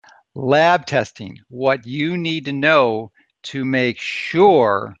Lab testing, what you need to know to make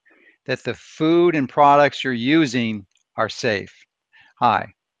sure that the food and products you're using are safe.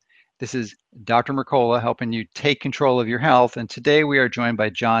 Hi, this is Dr. Mercola helping you take control of your health. And today we are joined by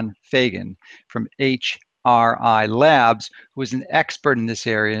John Fagan from HRI Labs, who is an expert in this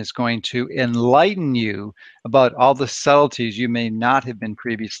area and is going to enlighten you about all the subtleties you may not have been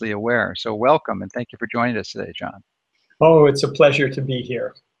previously aware. So welcome and thank you for joining us today, John. Oh, it's a pleasure to be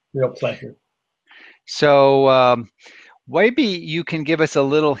here. Real pleasure. So maybe you can give us a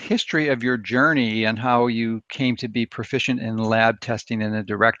little history of your journey and how you came to be proficient in lab testing and a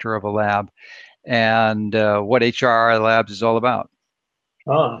director of a lab and what HRI Labs is all about.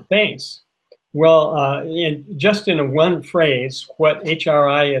 Thanks. Well, just in a one phrase, what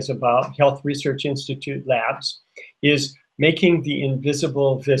HRI is about, Health Research Institute Labs, is making the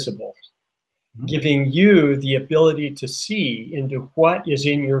invisible visible, giving you the ability to see into what is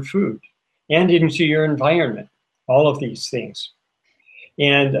in your food and into your environment, all of these things.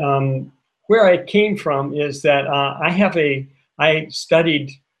 And where I came from is that I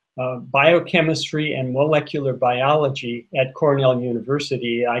studied biochemistry and molecular biology at Cornell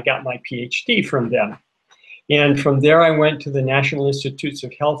University. I got my PhD from them. And from there, I went to the National Institutes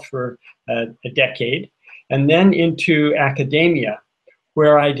of Health for a decade, and then into academia,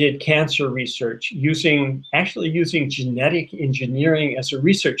 where I did cancer research actually using genetic engineering as a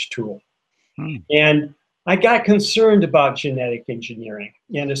research tool. And I got concerned about genetic engineering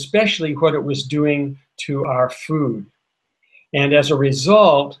and especially what it was doing to our food. And as a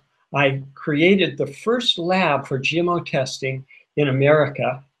result, I created the first lab for GMO testing in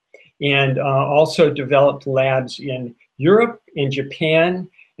America and also developed labs in Europe, in Japan,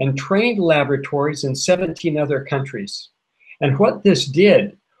 and trained laboratories in 17 other countries. And what this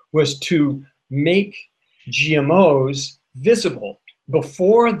did was to make GMOs visible.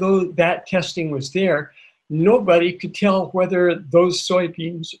 Before that testing was there, nobody could tell whether those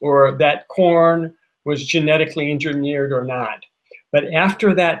soybeans or that corn was genetically engineered or not. But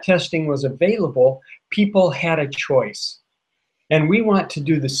after that testing was available, people had a choice. And we want to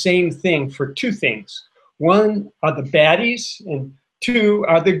do the same thing for two things. One are the baddies, and two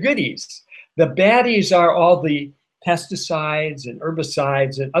are the goodies. The baddies are all the pesticides and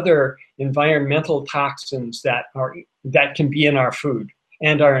herbicides and other environmental toxins that can be in our food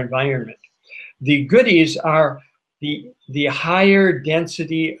and our environment. The goodies are the higher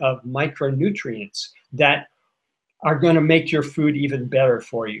density of micronutrients that are going to make your food even better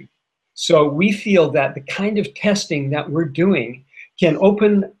for you. So we feel that the kind of testing that we're doing can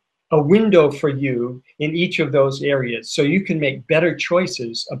open a window for you in each of those areas so you can make better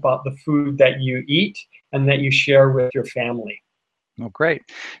choices about the food that you eat and that you share with your family. Oh, great.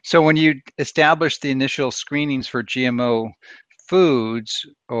 So when you established the initial screenings for GMO foods,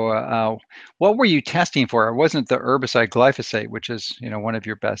 or what were you testing for? It wasn't the herbicide glyphosate, which is one of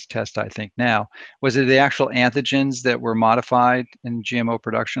your best tests, I think now. Was it the actual antigens that were modified in GMO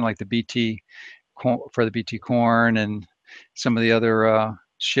production, like the BT for the BT corn and some of the other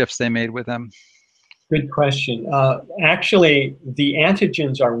shifts they made with them? Good question. Actually, the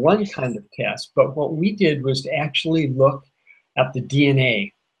antigens are one kind of test, but what we did was to actually look at the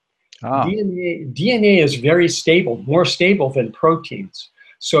DNA. DNA is very stable, more stable than proteins.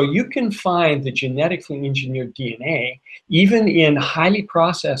 So you can find the genetically engineered DNA even in highly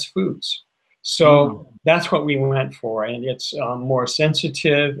processed foods. So that's what we went for, and it's more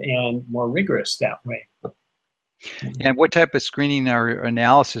sensitive and more rigorous that way. And what type of screening or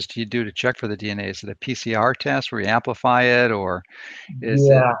analysis do you do to check for the DNA? Is it a PCR test where you amplify it, or is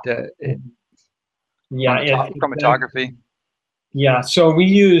it chromatography? Yeah, so we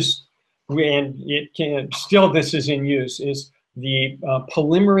use, and it can still, this is in use, is the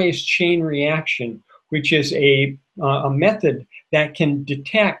polymerase chain reaction, which is a method that can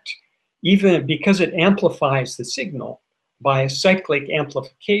detect, even because it amplifies the signal by cyclic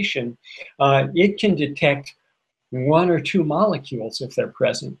amplification, it can detect one or two molecules if they're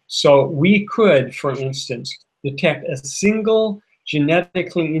present. So we could, for instance, detect a single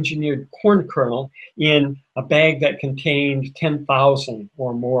genetically engineered corn kernel in a bag that contained 10,000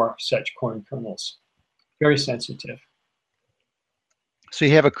 or more such corn kernels. Very sensitive. So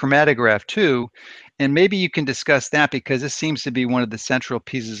you have a chromatograph too, and maybe you can discuss that because this seems to be one of the central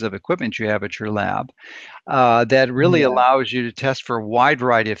pieces of equipment you have at your lab that really allows you to test for a wide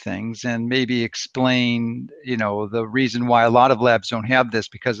variety of things, and maybe explain, the reason why a lot of labs don't have this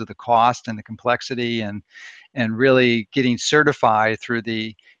because of the cost and the complexity, and really getting certified through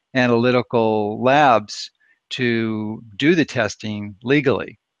the analytical labs to do the testing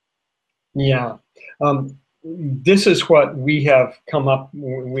legally. Yeah. this is what we have come up,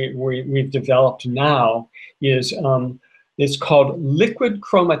 we've developed now, is it's called liquid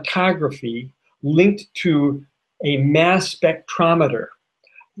chromatography linked to a mass spectrometer.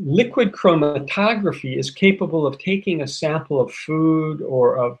 Liquid chromatography is capable of taking a sample of food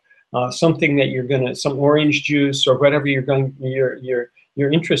or of something that you're gonna, some orange juice or whatever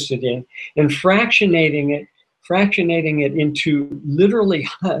you're interested in, and fractionating it into literally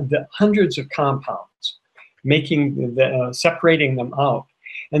the hundreds of compounds, making separating them out,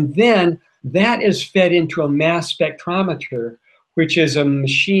 and then that is fed into a mass spectrometer, which is a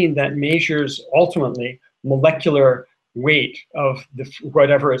machine that measures ultimately molecular weight of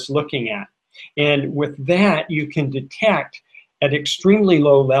whatever it's looking at. And with that, you can detect at extremely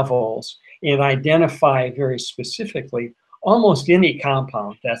low levels and identify very specifically almost any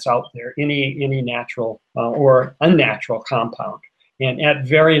compound that's out there, any natural or unnatural compound. And at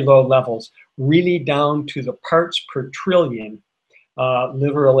very low levels, really down to the parts per trillion,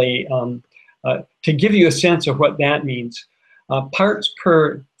 literally, to give you a sense of what that means.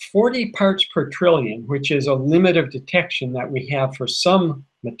 40 parts per trillion, which is a limit of detection that we have for some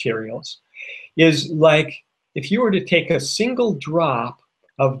materials, is like if you were to take a single drop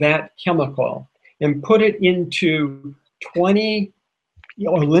of that chemical and put it into 20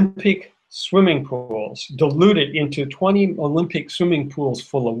 Olympic swimming pools, dilute it into 20 Olympic swimming pools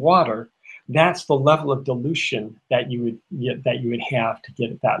full of water, that's the level of dilution that you would have to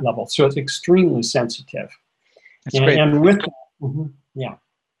get at that level. So it's extremely sensitive. That's great. And with yeah.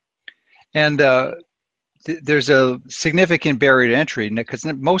 And there's a significant barrier to entry because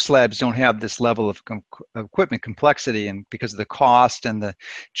most labs don't have this level of equipment complexity, and because of the cost and the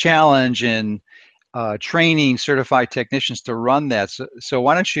challenge in training certified technicians to run that. So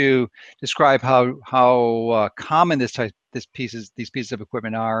why don't you describe how common these pieces of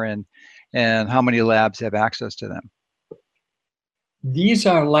equipment are, and how many labs have access to them? These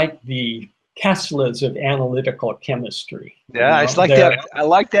are like the Teslas of analytical chemistry. Yeah, I like that. I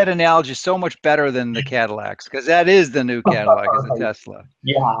like that analogy so much better than the Cadillacs, because that is the new Cadillac, is the Tesla.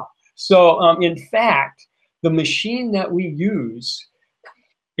 Yeah. So in fact, the machine that we use,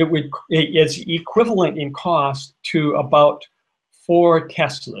 it's equivalent in cost to about 4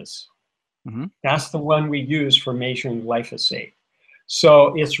 Teslas. Mm-hmm. That's the one we use for measuring glyphosate.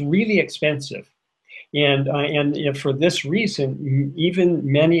 So it's really expensive. And for this reason, even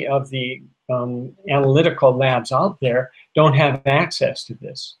many of the analytical labs out there don't have access to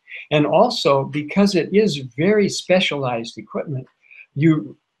this. And also, because it is very specialized equipment,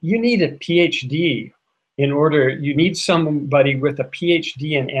 you need a PhD you need somebody with a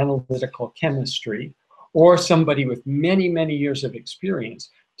PhD in analytical chemistry, or somebody with many, many years of experience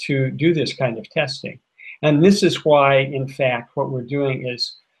to do this kind of testing. And this is why, in fact, what we're doing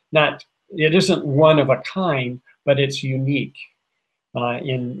is it isn't one of a kind, but it's unique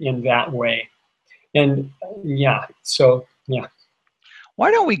in that way. And yeah, so yeah. Why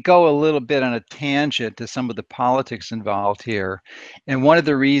don't we go a little bit on a tangent to some of the politics involved here? And one of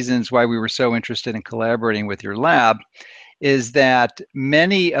the reasons why we were so interested in collaborating with your lab is that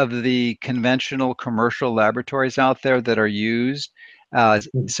many of the conventional commercial laboratories out there that are used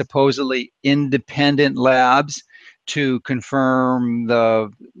supposedly independent labs to confirm the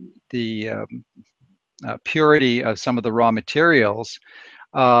purity of some of the raw materials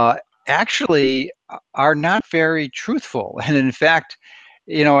actually are not very truthful. And in fact,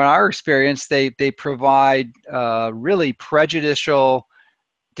 in our experience, they provide really prejudicial,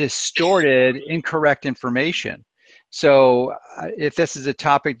 distorted, incorrect information. So if this is a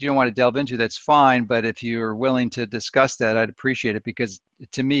topic you don't want to delve into, that's fine. But if you're willing to discuss that, I'd appreciate it, because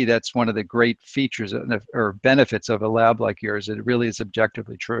to me, that's one of the great features or benefits of a lab like yours. It really is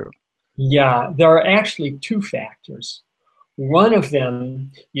objectively true. Yeah, there are actually 2 factors. One of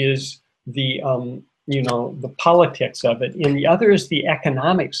them is the the politics of it, and the other is the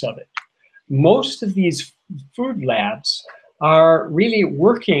economics of it. Most of these food labs are really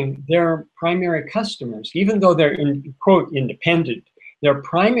working their primary customers, even though they're quote independent. Their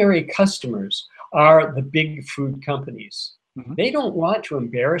primary customers are the big food companies. Mm-hmm. They don't want to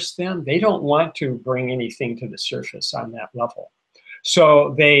embarrass them. They don't want to bring anything to the surface on that level.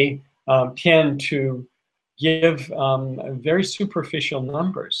 So they tend to give very superficial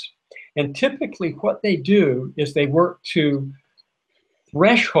numbers. And typically what they do is they work to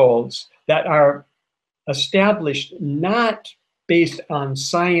thresholds that are established not based on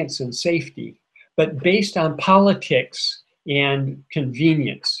science and safety, but based on politics and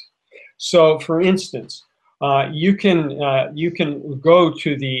convenience. So for instance, you can go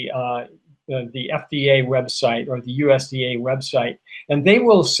to the FDA website or the USDA website, and they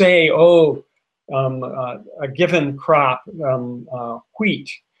will say, oh, a given crop, wheat,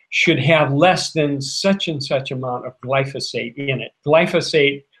 should have less than such and such amount of glyphosate in it.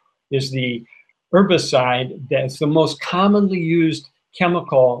 Glyphosate is the herbicide that's the most commonly used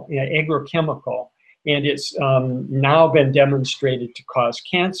chemical, agrochemical, and it's now been demonstrated to cause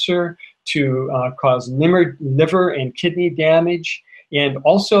cancer, to cause liver and kidney damage, and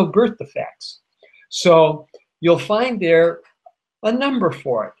also birth defects. So you'll find there a number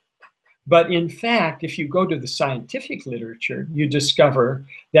for it. But in fact, if you go to the scientific literature, you discover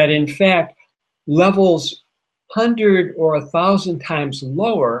that in fact, levels 100 or 1,000 times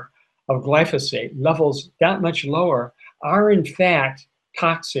lower of glyphosate, levels that much lower, are in fact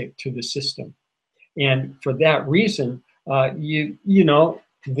toxic to the system. And for that reason, those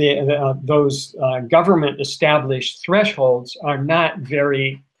government established thresholds are not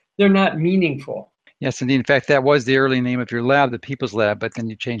they're not meaningful. Yes, indeed. In fact, that was the early name of your lab, the People's Lab, but then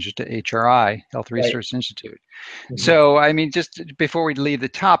you changed it to HRI, Health Research Institute. Mm-hmm. So, I mean, just before we leave the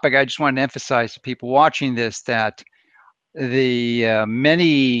topic, I just wanted to emphasize to people watching this that the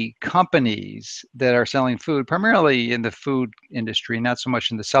many companies that are selling food, primarily in the food industry, not so much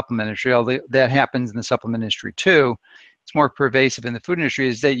in the supplement industry, although that happens in the supplement industry too, it's more pervasive in the food industry,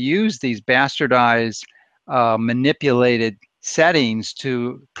 is they use these bastardized, manipulated settings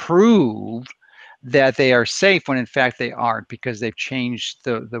to prove that they are safe when in fact they aren't, because they've changed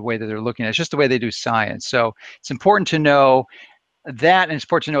the way that they're looking at it. It's just the way they do science. So it's important to know that, and it's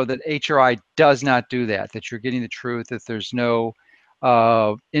important to know that HRI does not do that, that you're getting the truth, that there's no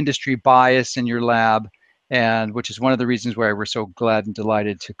industry bias in your lab, and which is one of the reasons why we're so glad and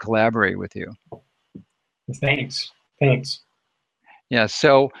delighted to collaborate with you. Thanks. Yeah,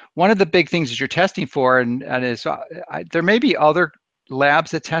 so one of the big things that you're testing for, and is there may be other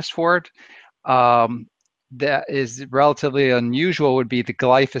labs that test for it, that is relatively unusual, would be the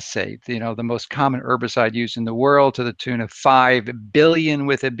glyphosate, the most common herbicide used in the world, to the tune of 5 billion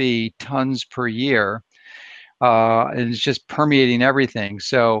with a B tons per year. And it's just permeating everything.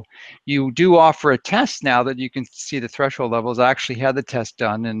 So you do offer a test now that you can see the threshold levels. I actually had the test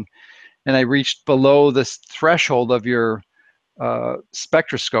done, and I reached below this threshold of your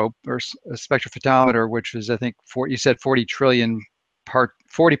spectroscope or spectrophotometer, which was, I think, you said 40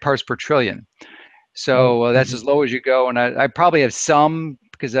 parts per trillion. So that's as low as you go, and I probably have some,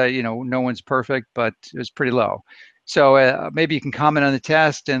 because no one's perfect, but it was pretty low. So maybe you can comment on the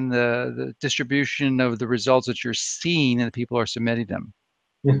test and the distribution of the results that you're seeing and the people are submitting them.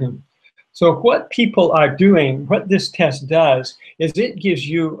 Mm-hmm. So what people are doing, what this test does, is it gives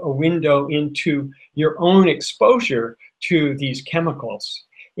you a window into your own exposure to these chemicals.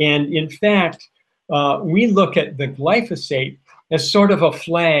 And in fact, we look at the glyphosate as sort of a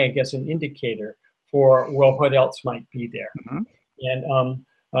flag, as an indicator for, well, what else might be there. Mm-hmm.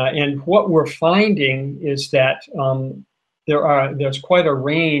 And what we're finding is that there's quite a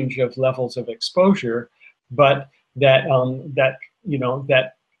range of levels of exposure, but that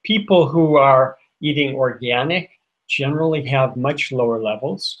people who are eating organic generally have much lower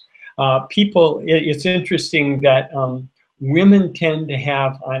levels. It's interesting that women tend to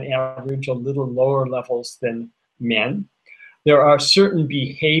have, on average, a little lower levels than men. There are certain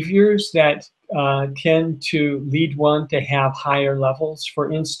behaviors that tend to lead one to have higher levels.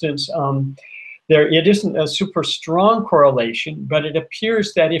 For instance, it isn't a super strong correlation, but it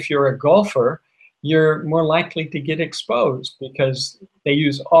appears that if you're a golfer, you're more likely to get exposed, because they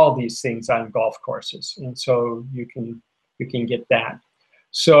use all these things on golf courses, and so you can get that.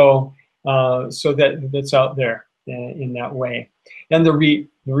 So that's out there in that way. And the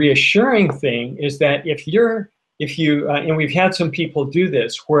reassuring thing is that if you and we've had some people do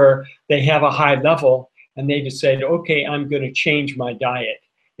this where they have a high level and they decide, okay, I'm going to change my diet.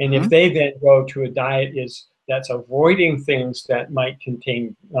 And if they then go to a diet that's avoiding things that might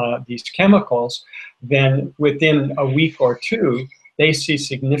contain these chemicals, then within a week or two, they see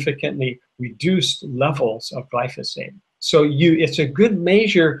significantly reduced levels of glyphosate. So it's a good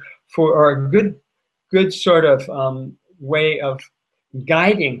measure or a good sort of way of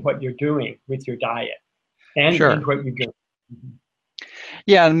guiding what you're doing with your diet. And what you do.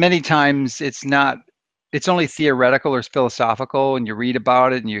 Yeah, and many times it's only theoretical or philosophical, and you read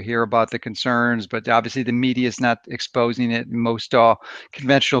about it and you hear about the concerns, but obviously the media is not exposing it. Most all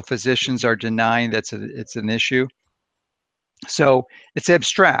conventional physicians are denying it's an issue. So it's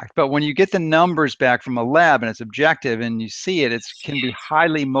abstract, but when you get the numbers back from a lab and it's objective and you see it, can be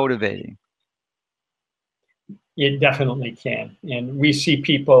highly motivating. It definitely can. And we see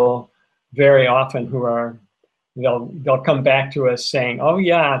people very often who are, they'll come back to us saying, oh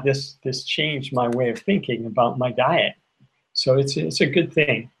yeah, this changed my way of thinking about my diet. So it's a good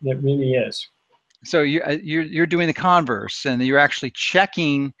thing. It really is. So you're doing the converse, and you're actually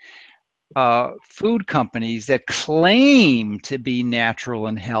checking food companies that claim to be natural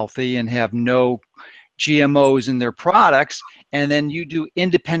and healthy and have no GMOs in their products, and then you do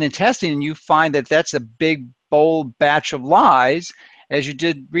independent testing and you find that that's a big, bold batch of lies, as you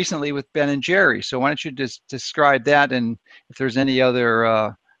did recently with Ben and Jerry. So why don't you just describe that, and if there's any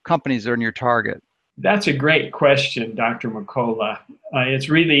other companies that are in your target? That's a great question, Dr. McCullough. It's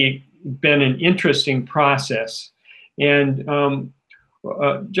really been an interesting process. And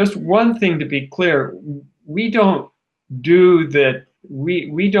just one thing to be clear, we don't do that.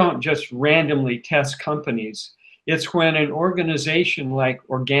 We don't just randomly test companies. It's when an organization like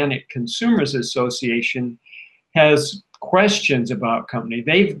Organic Consumers Association has questions about company.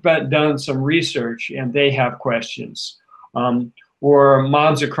 They've done some research and they have questions. Or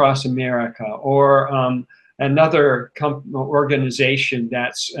Moms Across America, or another organization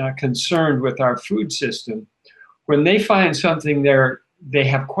that's concerned with our food system. When they find something they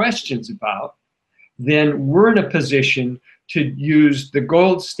have questions about, then we're in a position to use the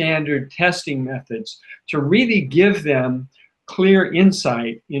gold standard testing methods to really give them clear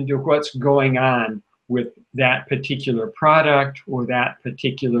insight into what's going on with that particular product or that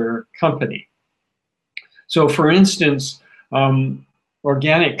particular company. So for instance,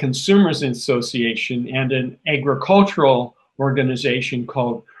 Organic Consumers Association and an agricultural organization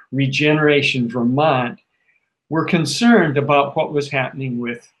called Regeneration Vermont were concerned about what was happening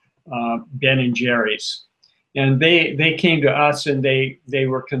with Ben and Jerry's. And they came to us and they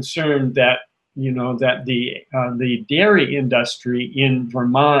were concerned that, you know, that the dairy industry in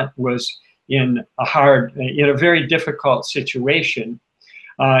Vermont was in a very difficult situation,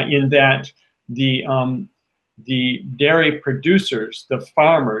 in that the dairy producers, the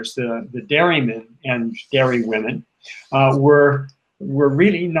farmers, the dairymen and dairy women were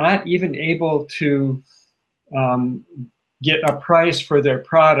really not even able to get a price for their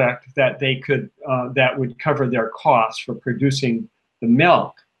product that they could that would cover their costs for producing the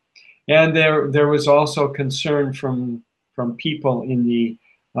milk. And there was also concern from people in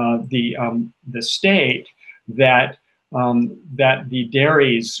the state that that the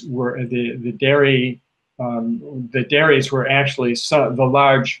dairies were the dairies were actually, the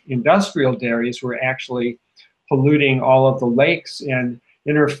large industrial dairies were actually polluting all of the lakes and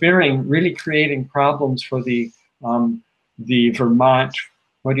interfering, really creating problems for the Vermont,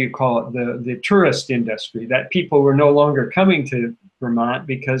 what do you call it, the tourist industry, that people were no longer coming to Vermont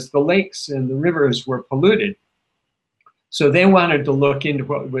because the lakes and the rivers were polluted. So they wanted to look into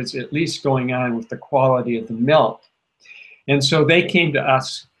what was at least going on with the quality of the milk. And so they came to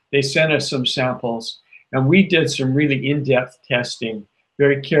us, they sent us some samples, and we did some really in-depth testing,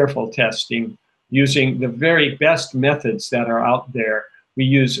 very careful testing, using the very best methods that are out there. We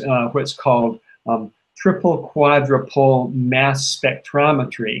use what's called triple quadrupole mass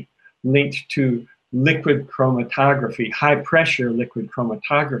spectrometry linked to liquid chromatography, high pressure liquid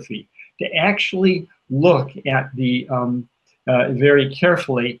chromatography, to actually look at the very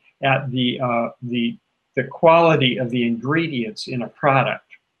carefully at the quality of the ingredients in a product.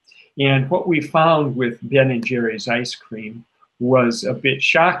 And what we found with Ben and Jerry's ice cream was a bit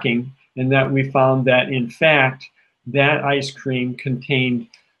shocking, in that we found that in fact that ice cream contained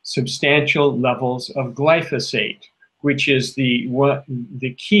substantial levels of glyphosate, which is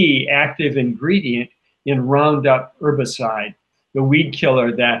the key active ingredient in Roundup herbicide, the weed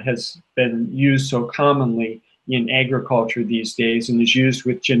killer that has been used so commonly in agriculture these days and is used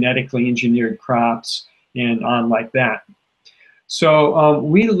with genetically engineered crops and on like that. So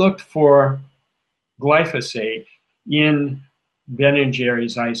we looked for glyphosate in Ben and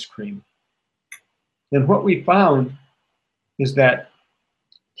Jerry's ice cream. And what we found is that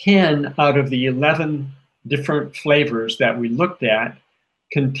 10 out of the 11 different flavors that we looked at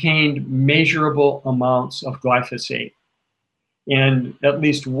contained measurable amounts of glyphosate. And at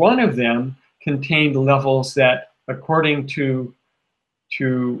least one of them contained levels that, according to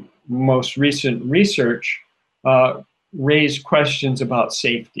most recent research, raised questions about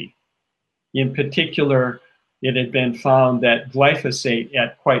safety. In particular, it had been found that glyphosate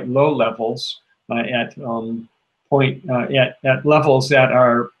at quite low levels, at levels that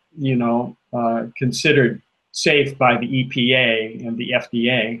are, you know, considered safe by the EPA and the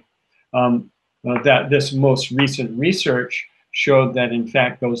FDA, that this most recent research showed that in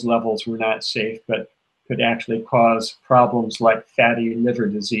fact those levels were not safe, but could actually cause problems like fatty liver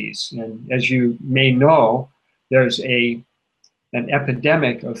disease. And as you may know, there's an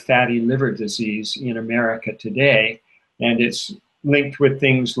epidemic of fatty liver disease in America today, and it's linked with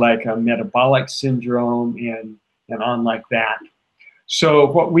things like a metabolic syndrome and on like that. So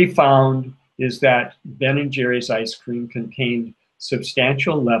what we found is that Ben & Jerry's ice cream contained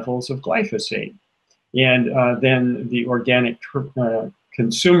substantial levels of glyphosate. And then the Organic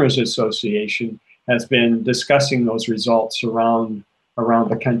Consumers Association has been discussing those results around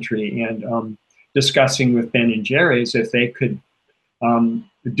the country, and discussing with Ben & Jerry's if they could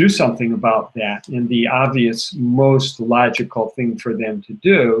do something about that. And the obvious, most logical thing for them to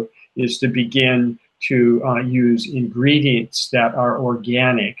do is to begin to use ingredients that are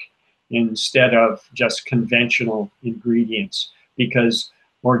organic instead of just conventional ingredients, because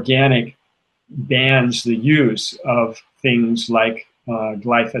organic bans the use of things like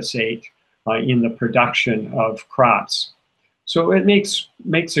glyphosate in the production of crops. So it makes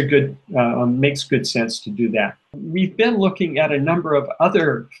good sense to do that. We've been looking at a number of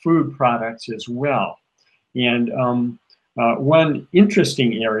other food products as well, and one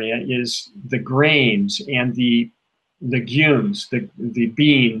interesting area is the grains and the legumes, the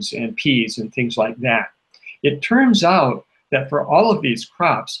beans and peas and things like that. It turns out that for all of these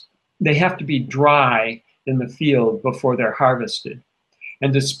crops, they have to be dry in the field before they're harvested.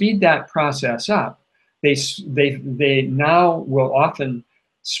 And to speed that process up, they now will often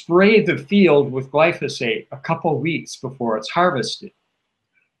spray the field with glyphosate a couple weeks before it's harvested.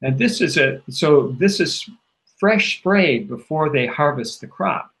 And this is fresh sprayed before they harvest the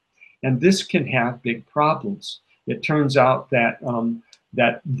crop. And this can have big problems. It turns out that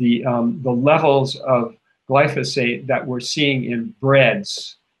the levels of glyphosate that we're seeing in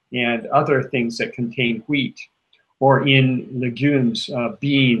breads and other things that contain wheat, or in legumes,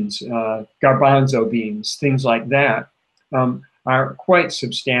 beans, garbanzo beans, things like that, are quite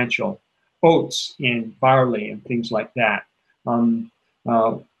substantial. Oats and barley and things like that.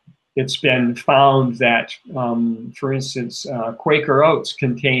 It's been found that, for instance, Quaker Oats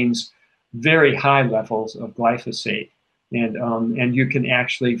contains very high levels of glyphosate, and you can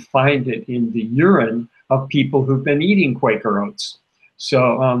actually find it in the urine of people who've been eating Quaker Oats.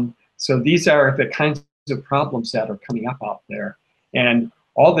 So these are the kinds of problems that are coming up out there, and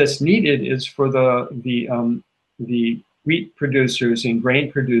all that's needed is for the wheat producers and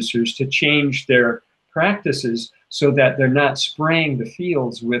grain producers to change their practices so that they're not spraying the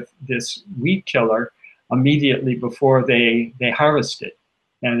fields with this weed killer immediately before they harvest it,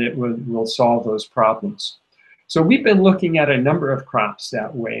 and it will solve those problems. So we've been looking at a number of crops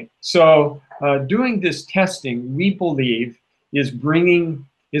that way. So doing this testing, we believe, is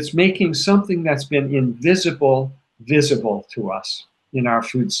making something that's been invisible visible to us in our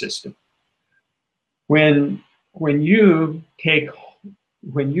food system. When you take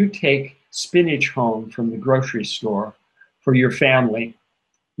spinach home from the grocery store for your family,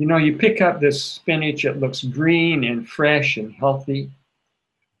 you pick up this spinach, it looks green and fresh and healthy,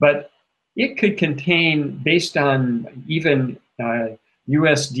 but it could contain, based on even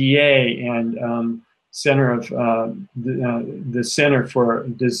USDA and the Center for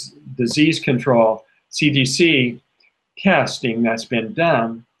Disease Control, CDC, testing that's been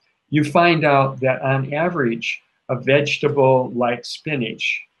done, you find out that on average, a vegetable like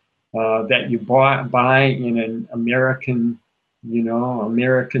spinach that you buy in an American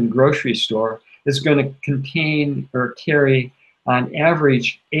grocery store is going to contain or carry on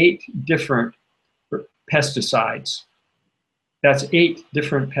average 8 different pesticides. That's 8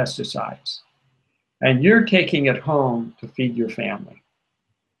 different pesticides. And you're taking it home to feed your family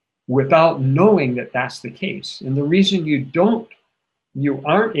without knowing that that's the case. And the reason you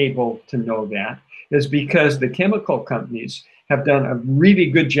aren't able to know that is because the chemical companies have done a really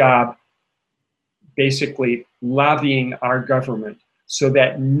good job basically lobbying our government so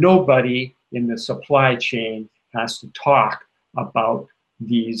that nobody in the supply chain has to talk about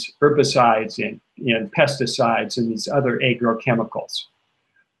these herbicides and pesticides and these other agrochemicals.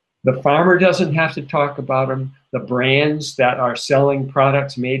 The farmer doesn't have to talk about them. The brands that are selling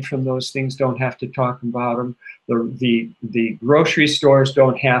products made from those things don't have to talk about them. The grocery stores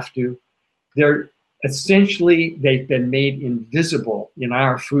don't have to. They've been made invisible in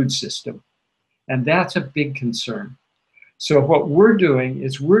our food system. And that's a big concern. So what we're doing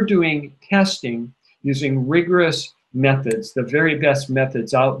is we're doing testing using rigorous methods, the very best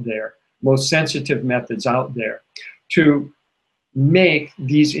methods out there, most sensitive methods out there, to make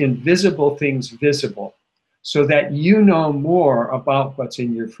these invisible things visible so that you know more about what's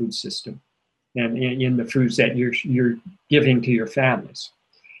in your food system and in the foods that you're giving to your families.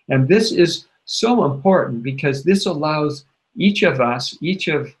 And this is so important because this allows each of us, each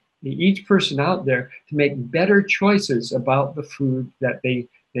person out there to make better choices about the food that they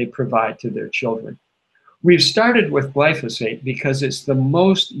provide to their children. We've started with glyphosate because it's the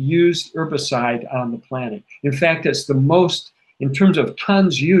most used herbicide on the planet. In fact, it's the most, in terms of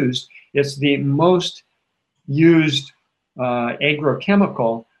tons used, It's the most used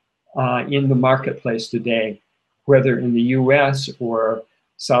agrochemical in the marketplace today, whether in the US or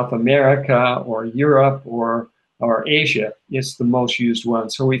South America or Europe or Asia. It's the most used one.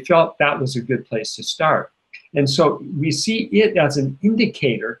 So we felt that was a good place to start. And so we see it as an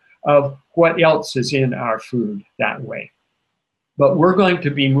indicator of what else is in our food that way. But we're going to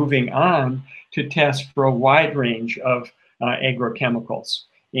be moving on to test for a wide range of agrochemicals.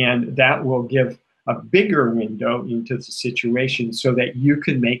 And that will give a bigger window into the situation so that you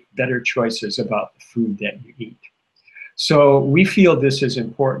can make better choices about the food that you eat. So we feel this is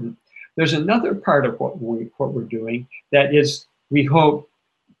important. There's another part of what we're doing that is, we hope,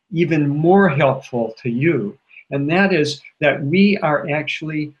 even more helpful to you. And that is that we are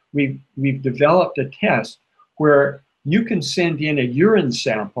actually, we've developed a test where you can send in a urine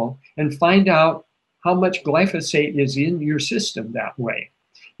sample and find out how much glyphosate is in your system that way.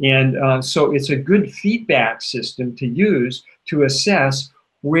 And so it's a good feedback system to use to assess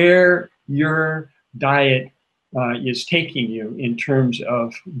where your diet is taking you in terms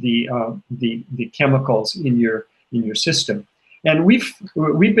of the chemicals in your system. And we've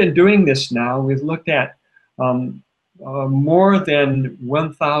been doing this now. We've looked at more than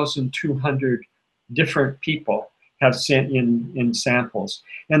 1,200 different people have sent in samples.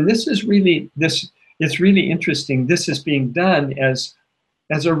 And this is really, it's really interesting. This is being done as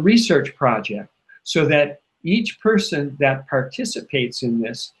a research project, so that each person that participates in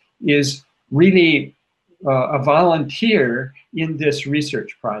this is really a volunteer in this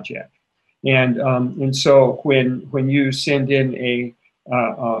research project. And so when you send in a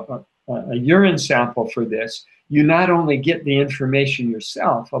urine sample for this, you not only get the information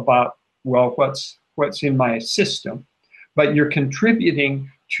yourself about, well, what's in my system, but you're contributing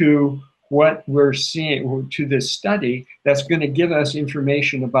to what we're seeing, to this study that's going to give us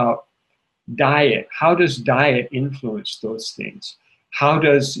information about diet. How does diet influence those things? How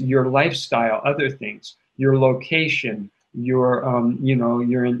does your lifestyle, other things, your location, your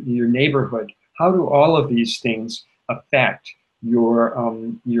your neighborhood, how do all of these things affect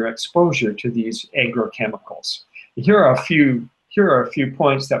your exposure to these agrochemicals? Here are a few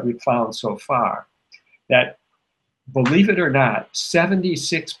points that we've found so far. That, believe it or not,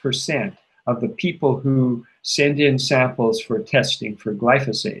 76% of the people who send in samples for testing for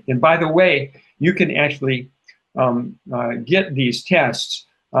glyphosate, and by the way, you can actually get these tests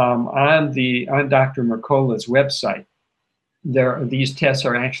on Dr. Mercola's website. These tests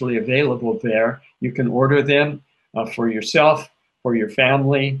are actually available there. You can order them for yourself, for your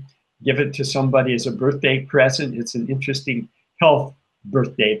family, give it to somebody as a birthday present. It's an interesting health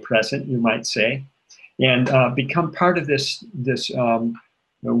birthday present, you might say, and become part of this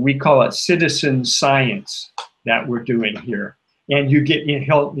we call it citizen science that we're doing here. And you get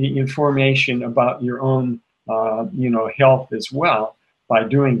healthy information about your own health as well by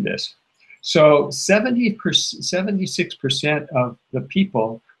doing this. So 76% of the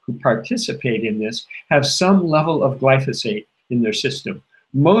people who participate in this have some level of glyphosate in their system.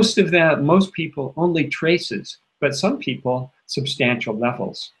 Most people only traces, but some people substantial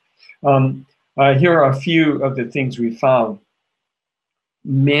levels. Here are a few of the things we found.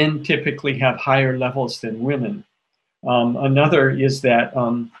 Men typically have higher levels than women. Another is that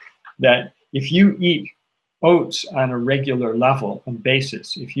that if you eat oats on a regular level and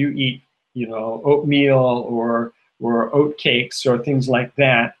basis, if you eat oatmeal or oat cakes or things like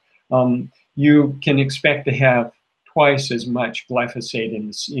that, you can expect to have twice as much glyphosate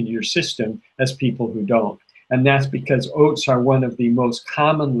in your system as people who don't. And that's because oats are one of the most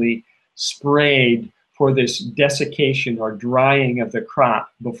commonly sprayed for this desiccation or drying of the crop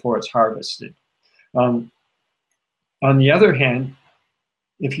before it's harvested. On the other hand,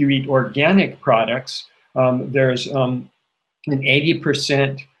 if you eat organic products, there's an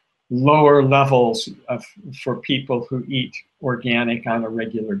 80% lower levels for people who eat organic on a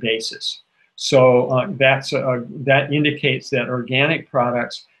regular basis. So that indicates that organic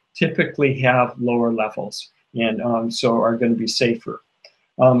products typically have lower levels and so are going to be safer.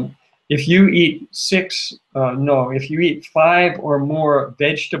 If you eat if you eat 5 or more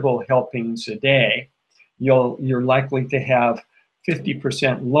vegetable helpings a day, you're likely to have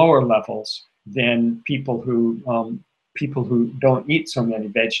 50% lower levels than people who don't eat so many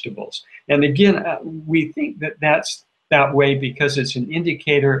vegetables. And again, we think that that's that way because it's an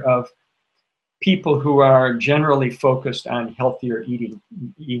indicator of people who are generally focused on healthier eating,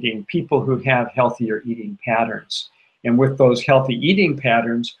 people who have healthier eating patterns. And with those healthy eating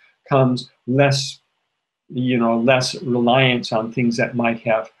patterns comes less reliance on things that might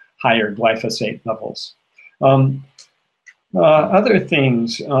have higher glyphosate levels. Other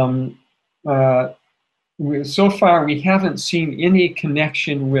things, so far we haven't seen any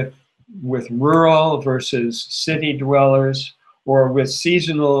connection with rural versus city dwellers, or with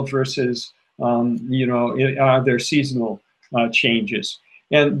seasonal versus, are there seasonal changes.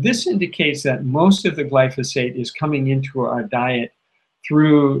 And this indicates that most of the glyphosate is coming into our diet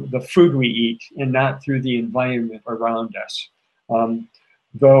through the food we eat and not through the environment around us.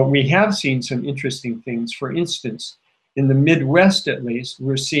 Though we have seen some interesting things. For instance, in the Midwest at least,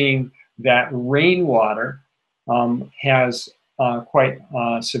 we're seeing that rainwater has quite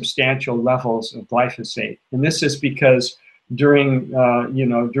substantial levels of glyphosate. And this is because during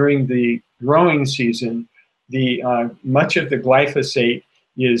the growing season, much of the glyphosate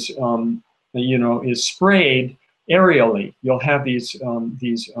is sprayed aerially. You'll have these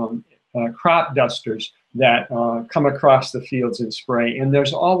crop dusters that come across the fields and spray, and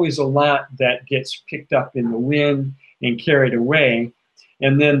there's always a lot that gets picked up in the wind and carried away,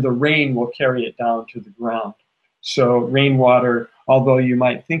 and then the rain will carry it down to the ground. So rainwater, although you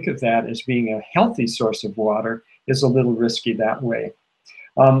might think of that as being a healthy source of water, is a little risky that way.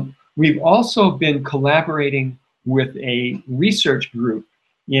 We've also been collaborating with a research group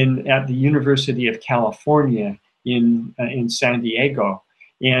at the University of California in San Diego,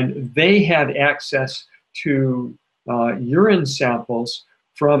 and they had access to urine samples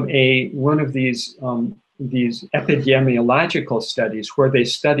from one of these epidemiological studies where they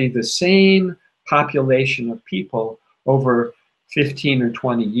study the same population of people over 15 or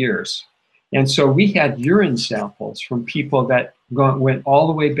 20 years. And so we had urine samples from people that went all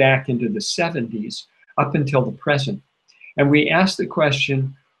the way back into the 70s up until the present. And we asked the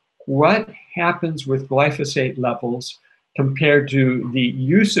question, what happens with glyphosate levels compared to the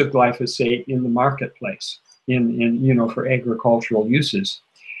use of glyphosate in the marketplace for agricultural uses?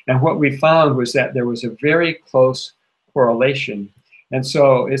 And what we found was that there was a very close correlation. And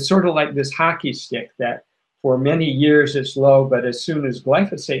so it's sort of like this hockey stick that for many years it's low, but as soon as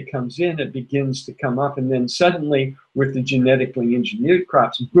glyphosate comes in, it begins to come up. And then suddenly with the genetically engineered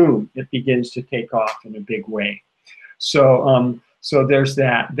crops, boom, it begins to take off in a big way. So there's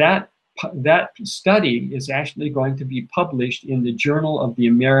that. That study is actually going to be published in the Journal of the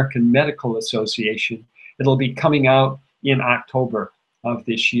American Medical Association. It'll be coming out in October of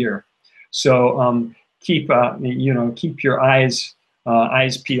this year. So keep your eyes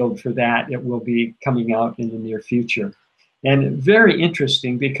peeled for that. It will be coming out in the near future. And very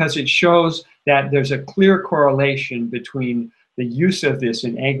interesting because it shows that there's a clear correlation between the use of this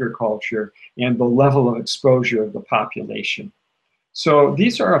in agriculture and the level of exposure of the population. So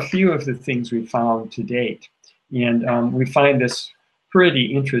these are a few of the things we found to date. And we find this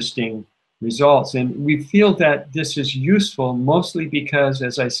pretty interesting results. And we feel that this is useful mostly because,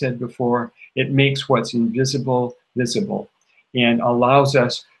 as I said before, it makes what's invisible visible and allows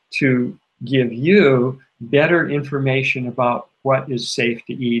us to give you better information about what is safe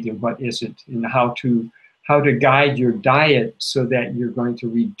to eat and what isn't, and how to guide your diet so that you're going to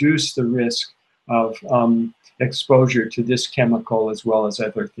reduce the risk of exposure to this chemical as well as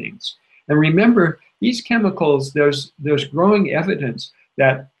other things. And remember, these chemicals, there's growing evidence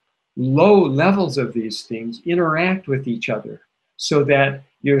that low levels of these things interact with each other, so that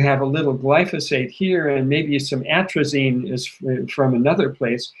you have a little glyphosate here and maybe some atrazine is from another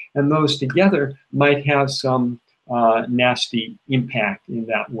place, and those together might have some nasty impact in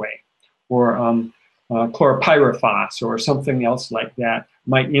that way. Or chlorpyrifos or something else like that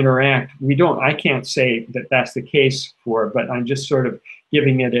might interact. I can't say that that's the case for, but I'm just sort of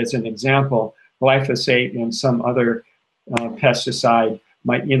giving it as an example. Glyphosate and some other pesticide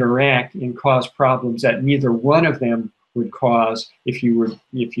might interact and cause problems that neither one of them would cause if you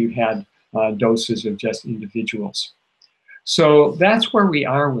had doses of just individuals. So that's where we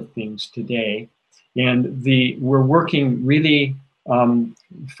are with things today, and we're working really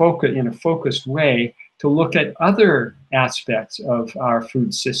in a focused way to look at other aspects of our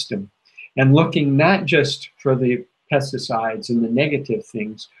food system, and looking not just for the pesticides and the negative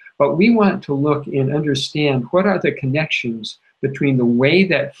things, but we want to look and understand what are the connections between the way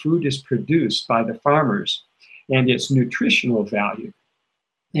that food is produced by the farmers and its nutritional value.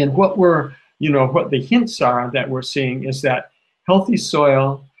 And what the hints are that we're seeing is that healthy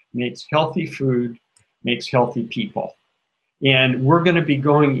soil makes healthy food, makes healthy people. And we're going to be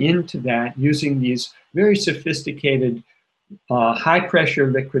going into that using these very sophisticated high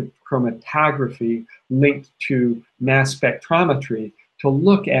pressure liquid chromatography linked to mass spectrometry to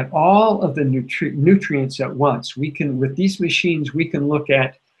look at all of the nutrients at once. With these machines, we can look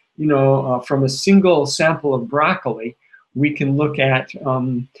at, from a single sample of broccoli, we can look at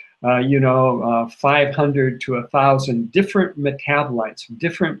 500 to 1,000 different metabolites,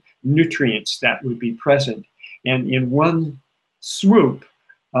 different nutrients that would be present, and in one swoop,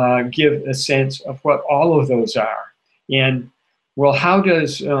 give a sense of what all of those are. And well, how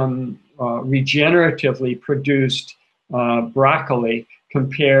does regeneratively produced broccoli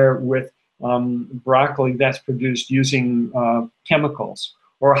compare with broccoli that's produced using chemicals?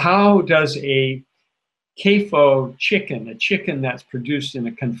 Or how does a CAFO chicken, a chicken that's produced in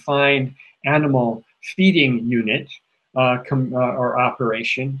a confined animal feeding unit or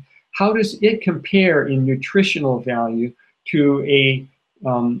operation, how does it compare in nutritional value to a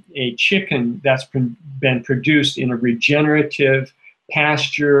chicken that's been produced in a regenerative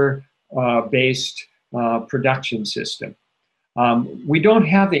pasture-based production system? We don't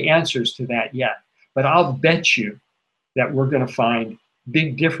have the answers to that yet, but I'll bet you that we're going to find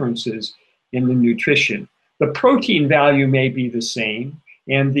big differences in the nutrition. The protein value may be the same,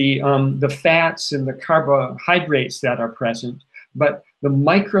 and the fats and the carbohydrates that are present, but the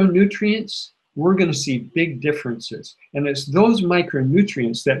micronutrients, we're going to see big differences. And it's those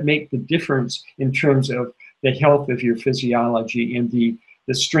micronutrients that make the difference in terms of the health of your physiology and the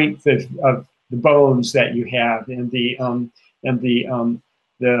strength of the bones that you have, and the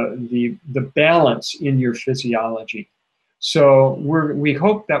balance in your physiology. So we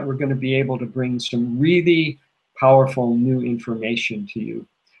hope that we're going to be able to bring some really powerful new information to you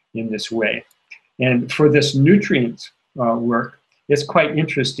in this way. And for this nutrients work, it's quite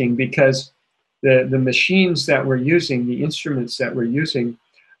interesting because the machines that we're using, the instruments that we're using,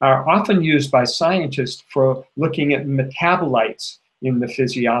 are often used by scientists for looking at metabolites in the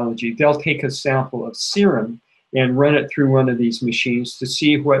physiology. They'll take a sample of serum and run it through one of these machines to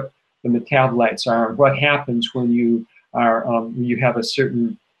see what the metabolites are, what happens when you have a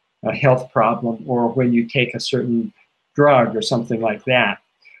certain health problem, or when you take a certain drug or something like that.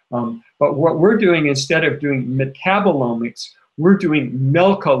 But what we're doing, instead of doing metabolomics, we're doing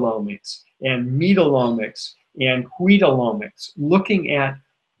milkolomics and metalomics and wheatalomics, looking at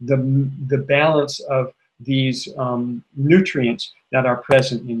the balance of these nutrients that are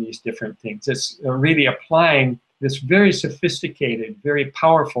present in these different things. It's really applying this very sophisticated, very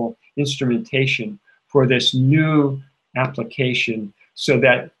powerful instrumentation for this new application, so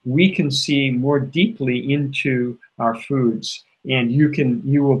that we can see more deeply into our foods, and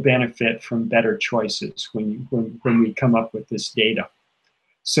you will benefit from better choices when we come up with this data.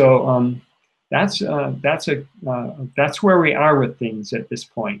 So that's where we are with things at this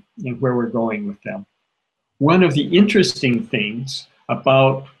point, and where we're going with them. One of the interesting things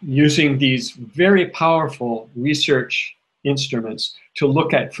about using these very powerful research instruments to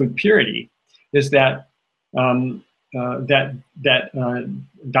look at food purity is that Dr.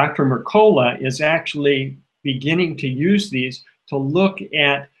 Mercola is actually beginning to use these to look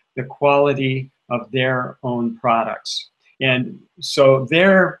at the quality of their own products. And so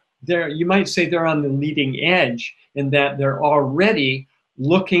you might say they're on the leading edge, in that they're already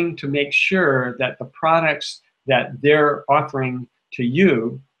looking to make sure that the products that they're offering to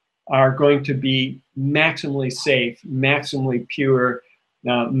you are going to be maximally safe, maximally pure,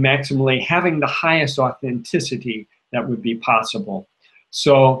 maximally having the highest authenticity that would be possible.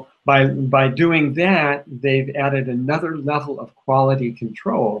 So by doing that, they've added another level of quality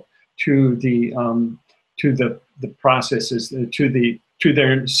control to the processes, to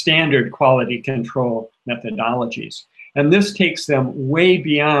their standard quality control methodologies. And this takes them way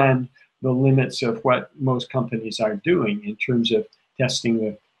beyond the limits of what most companies are doing in terms of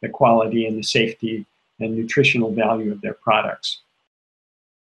testing the quality and the safety and nutritional value of their products.